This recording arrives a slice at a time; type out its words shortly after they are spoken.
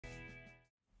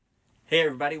Hey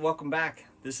everybody, welcome back.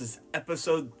 This is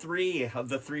episode 3 of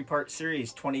the 3-part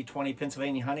series, 2020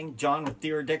 Pennsylvania Hunting. John with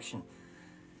DeerAddiction.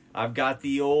 I've got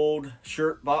the old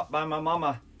shirt bought by my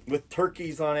mama with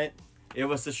turkeys on it. It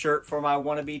was the shirt for my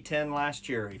wannabe 10 last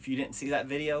year. If you didn't see that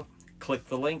video, click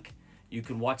the link. You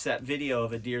can watch that video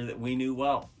of a deer that we knew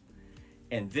well.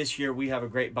 And this year we have a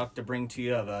great buck to bring to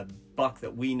you, of a buck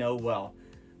that we know well.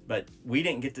 But we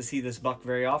didn't get to see this buck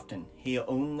very often. He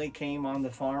only came on the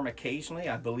farm occasionally.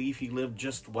 I believe he lived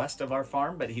just west of our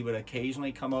farm, but he would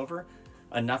occasionally come over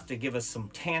enough to give us some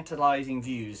tantalizing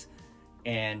views.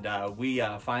 And we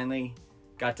finally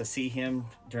got to see him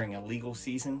during a legal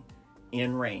season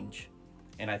in range.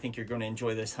 And I think you're going to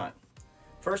enjoy this hunt.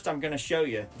 First, I'm going to show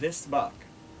you this buck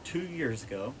 2 years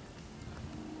ago.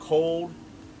 Cold,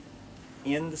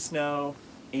 in the snow,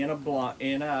 in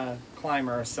a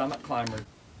climber, a summit climber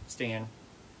stand.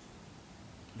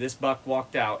 This buck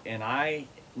walked out, and I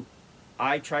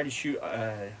try to shoot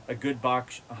a good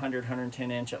buck,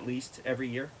 100-110 inch at least every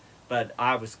year, but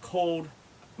I was cold,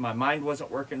 my mind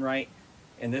wasn't working right,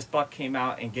 and this buck came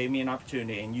out and gave me an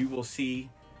opportunity. And you will see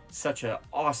such an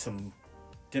awesome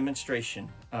demonstration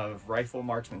of rifle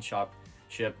marksmanship.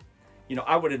 You know,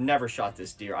 I would have never shot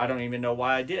this deer. I don't even know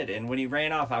why I did. And when he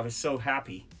ran off, I was so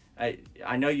happy.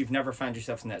 I know you've never found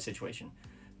yourself in that situation.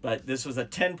 But this was a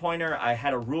 10-pointer. I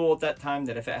had a rule at that time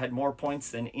that if it had more points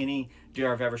than any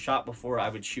deer I've ever shot before, I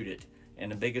would shoot it.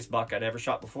 And the biggest buck I'd ever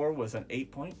shot before was an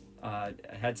 8-point. I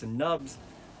had some nubs,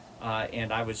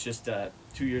 and I was just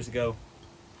 2 years ago.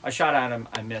 I shot at him.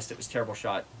 I missed. It was a terrible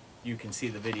shot. You can see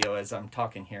the video as I'm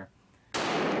talking here.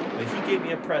 But he gave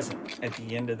me a present at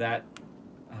the end of that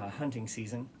hunting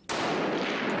season,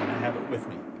 and I have it with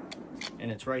me. And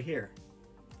it's right here,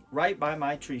 right by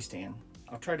my tree stand.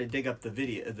 I'll try to dig up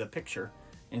the picture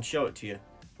and show it to you.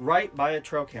 Right by a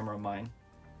trail camera of mine,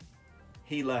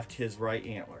 he left his right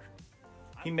antler.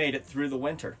 He made it through the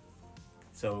winter.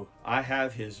 So I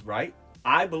have his right.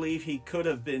 I believe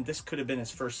this could have been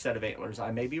his first set of antlers.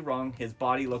 I may be wrong. His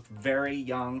body looked very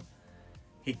young.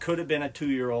 He could have been a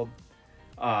 2-year-old,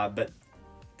 but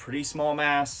pretty small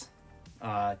mass.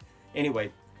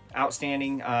 Anyway,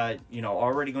 outstanding. You know,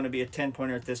 already going to be a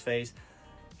 10-pointer at this phase.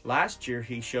 Last year,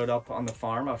 he showed up on the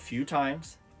farm a few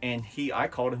times, and I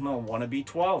called him a wannabe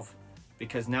 12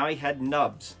 because now he had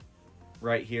nubs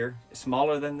right here,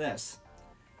 smaller than this.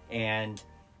 And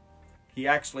he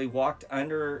actually walked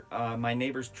under my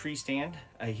neighbor's tree stand.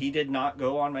 He did not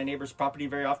go on my neighbor's property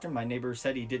very often. My neighbor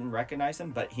said he didn't recognize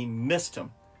him, but he missed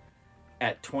him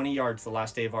at 20 yards the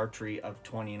last day of archery of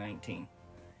 2019.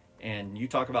 And you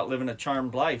talk about living a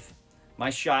charmed life. My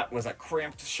shot was a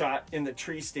cramped shot in the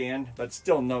tree stand, but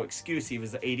still no excuse. He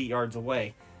was 80 yards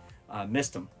away.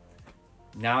 Missed him.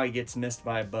 Now he gets missed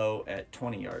by a bow at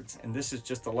 20 yards. And this is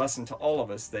just a lesson to all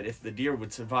of us that if the deer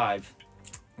would survive,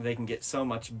 they can get so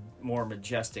much more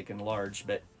majestic and large.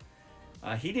 But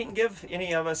he didn't give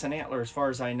any of us an antler, as far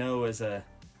as I know, as a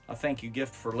thank you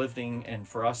gift for living and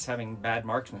for us having bad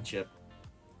marksmanship.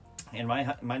 And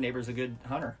my neighbor's a good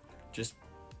hunter. Just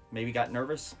maybe got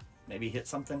nervous, maybe hit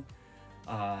something.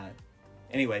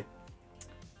 Anyway,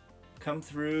 come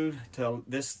through till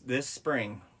this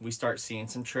spring, we start seeing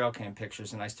some trail cam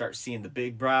pictures, and I start seeing the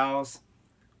big brows,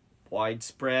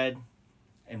 widespread,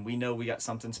 and we know we got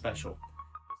something special.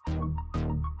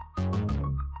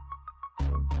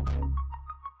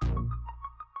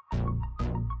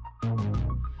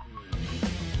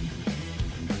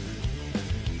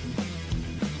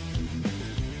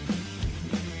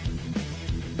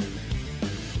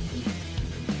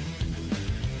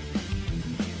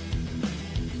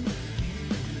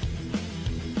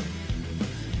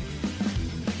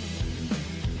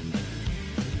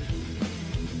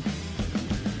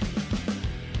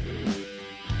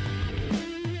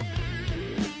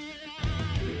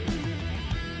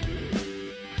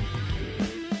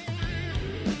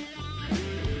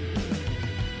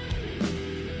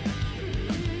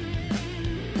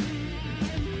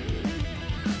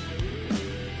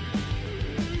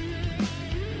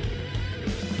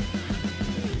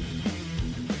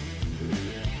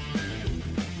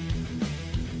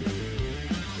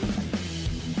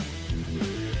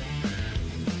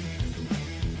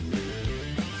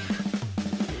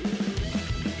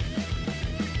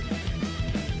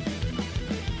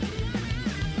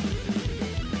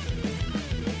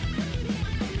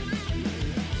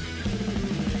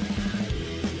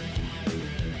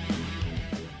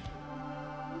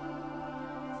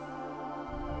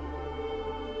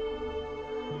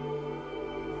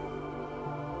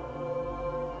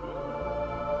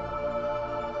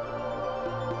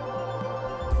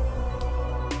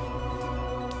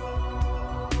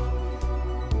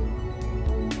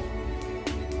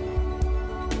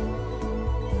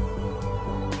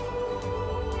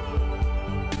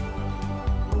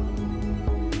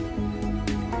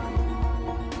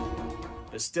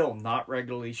 but still not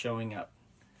regularly showing up.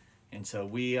 And so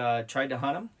we tried to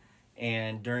hunt him,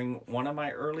 and during one of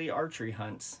my early archery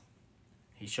hunts,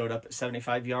 he showed up at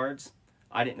 75 yards.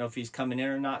 I didn't know if he's coming in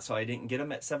or not, so I didn't get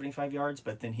him at 75 yards,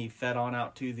 but then he fed on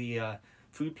out to the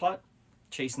food plot,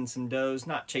 chasing some does,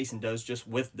 not chasing does, just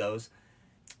with does.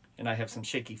 And I have some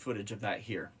shaky footage of that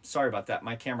here. Sorry about that.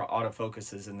 My camera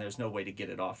autofocuses and there's no way to get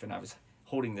it off, and I was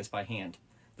holding this by hand.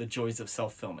 The joys of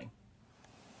self-filming.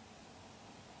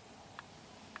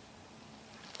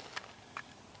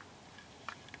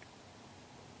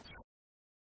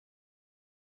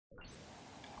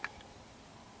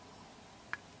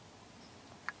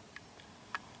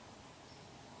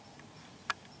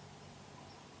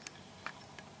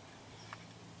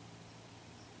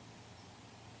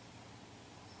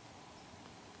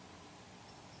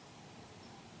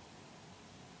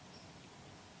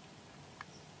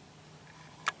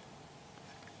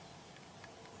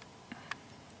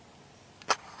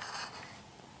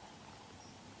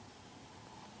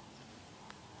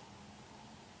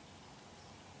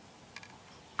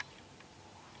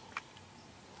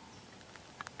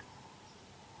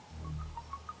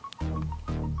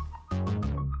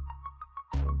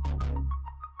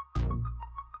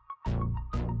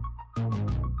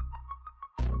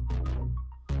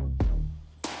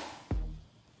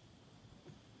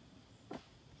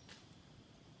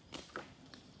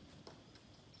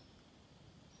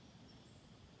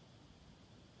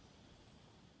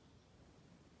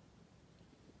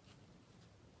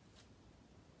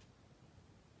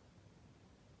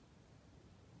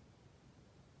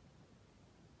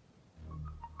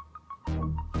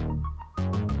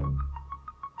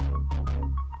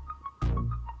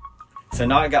 So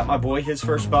now I got my boy his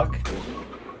first buck,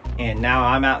 and now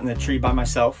I'm out in the tree by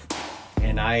myself,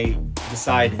 and I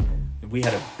decided we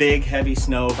had a big heavy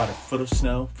snow, about a foot of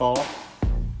snow fall,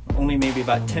 only maybe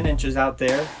about 10 inches out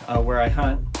there where I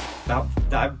hunt,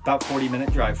 about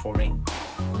 40-minute drive for me.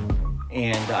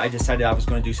 And I decided I was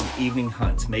going to do some evening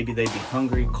hunts. Maybe they'd be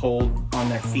hungry, cold, on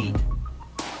their feet.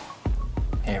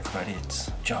 Hey everybody, it's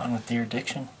John with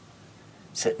DeerAddiction,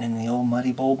 sitting in the old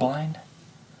muddy bowl blind.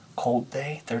 Cold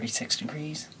day, 36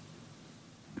 degrees.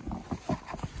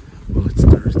 Well, it's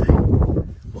Thursday.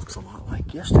 Looks a lot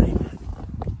like yesterday, man.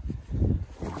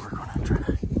 We're gonna try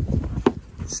to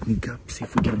sneak up, see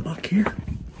if we get a buck here.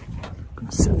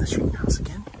 Gonna sit in the shooting house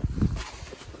again.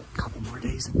 A couple more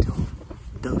days until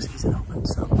doe season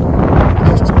opens, so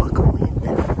it's just buck only in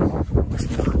Penn. Wish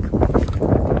me luck.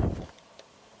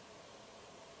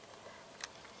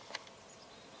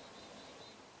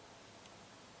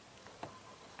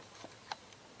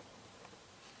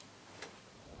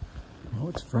 Well,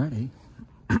 it's Friday.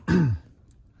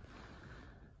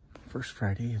 First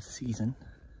Friday of the season.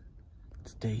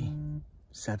 It's day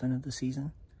 7 of the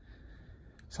season.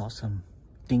 Saw some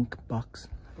dink bucks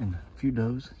and a few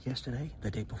does yesterday.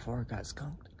 The day before I got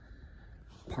skunked.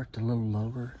 Parked a little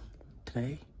lower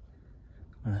today.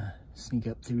 I'm gonna sneak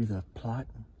up through the plot,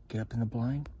 get up in the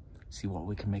blind, see what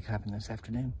we can make happen this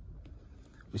afternoon.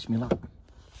 Wish me luck.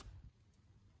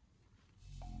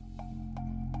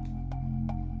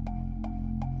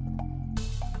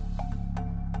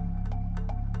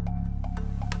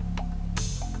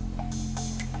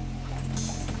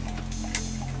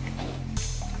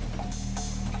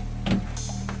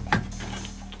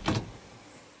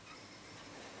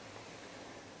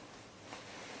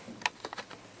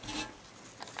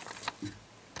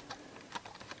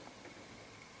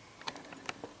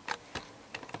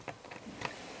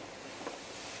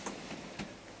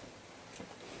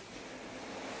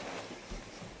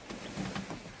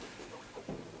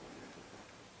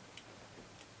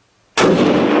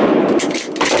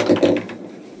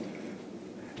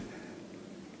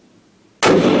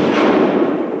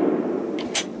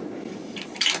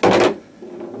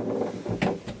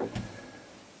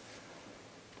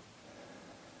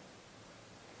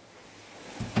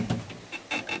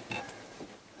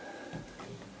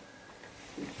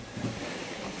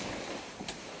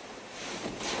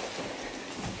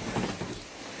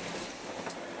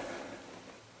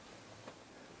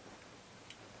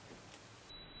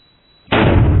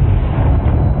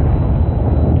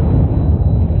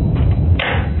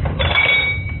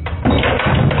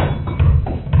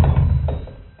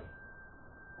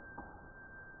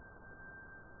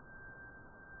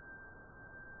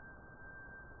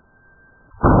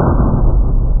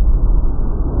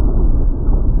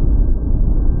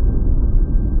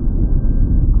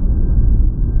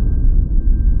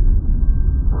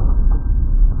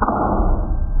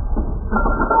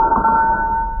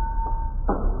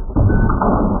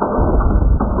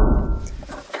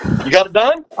 You got it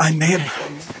done? I may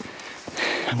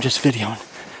have. I'm just videoing.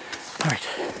 All right,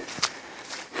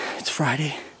 it's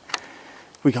Friday.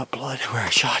 We got blood where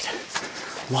I shot.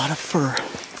 A lot of fur,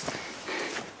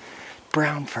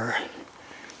 brown fur.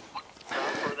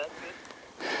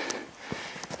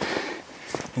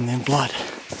 And then blood.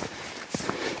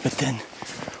 But then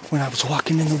when I was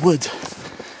walking in the woods,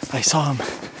 I saw him.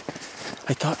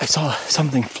 I thought I saw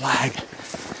something flag.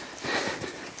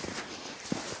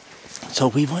 So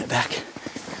we went back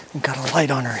and got a light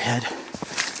on our head.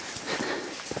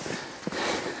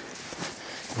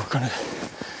 We're gonna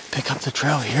pick up the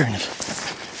trail here, and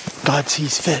if God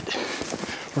sees fit,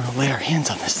 we're gonna lay our hands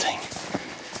on this thing.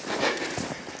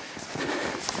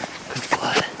 Good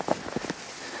blood.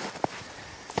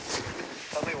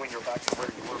 Tell me when you're back to where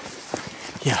you were.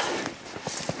 Yeah.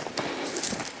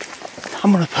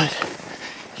 I'm gonna put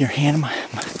your hand in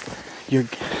your.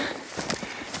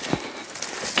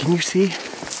 Can you see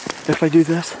if I do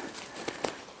this?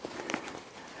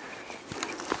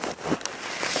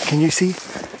 Can you see?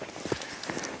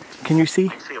 Can you see?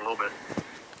 I see a little bit.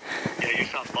 Yeah, you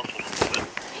sound muffled a little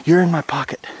bit. You're in my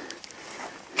pocket.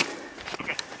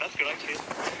 Okay, that's good. I see it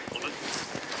a little bit.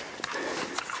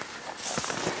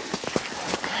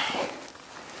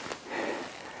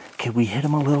 Okay, we hit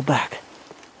him a little back.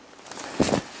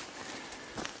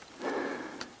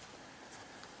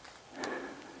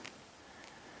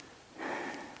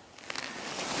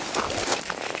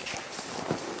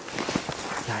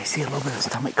 Yeah, I see a little bit of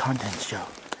stomach contents, Joe.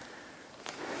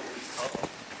 Uh-oh.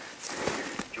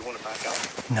 Do you want to back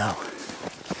out? No,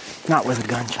 not with a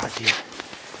gunshot, deer.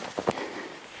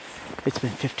 It's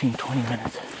been 15, 20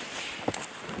 minutes.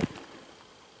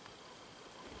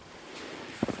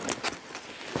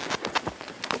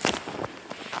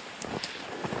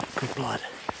 Good blood.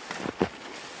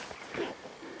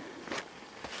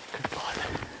 Good blood.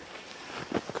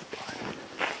 Good blood.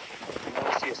 You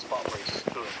want to see a spot where he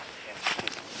stood and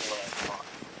just pull that spot.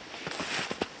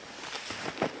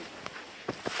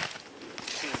 You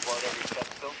seeing blood every step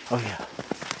still? Oh yeah.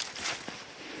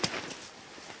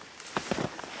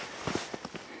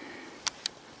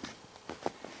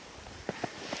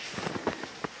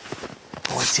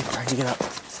 Oh, I see him trying to get up.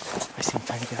 I see him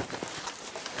trying to get up.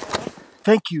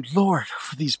 Thank you, Lord,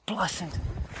 for these blessings.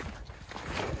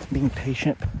 Being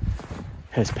patient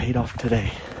has paid off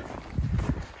today.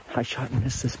 I shot and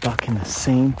missed this buck in the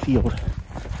same field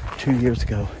 2 years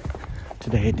ago.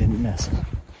 Today I didn't miss.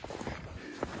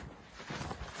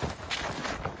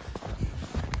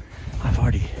 I've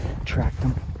already tracked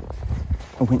him.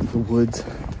 I went into the woods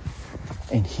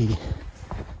and he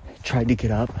tried to get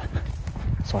up,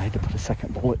 so I had to put a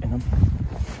second bullet in him.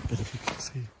 But if you can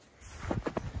see,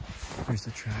 here's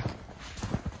the track.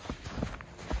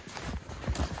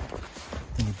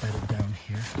 Then he bedded down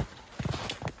here and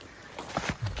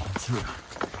came through.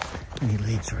 And he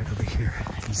lays right over here.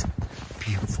 And he's a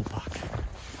beautiful buck.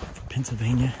 For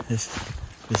Pennsylvania, this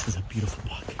is a beautiful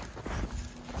buck.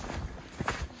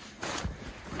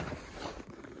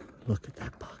 Look at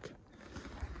that buck.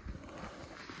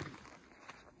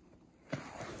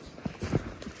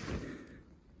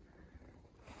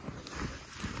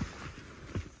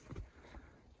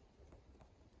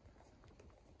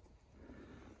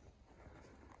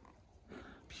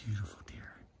 Beautiful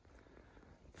deer.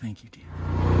 Thank you, deer.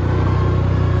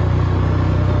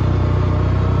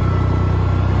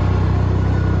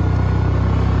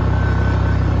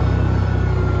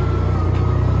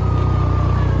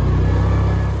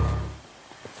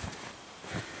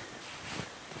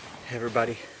 Hey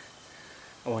everybody,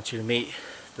 I want you to meet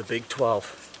the Big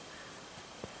 12.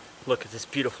 Look at this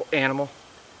beautiful animal.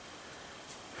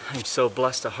 I'm so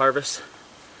blessed to harvest.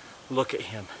 Look at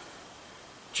him.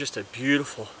 Just a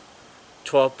beautiful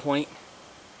 12 point.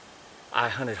 I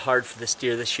hunted hard for this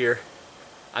deer this year.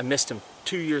 I missed him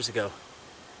 2 years ago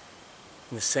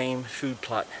in the same food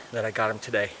plot that I got him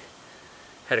today.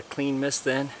 Had a clean miss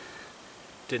then,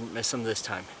 didn't miss him this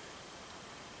time.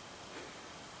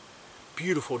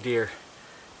 Beautiful deer.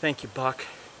 Thank you, buck.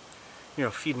 You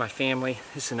know, feed my family.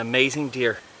 This is an amazing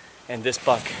deer, and this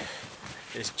buck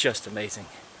is just amazing.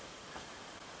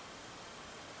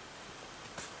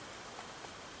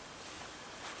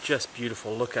 Just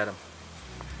beautiful. Look at him.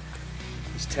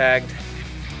 He's tagged.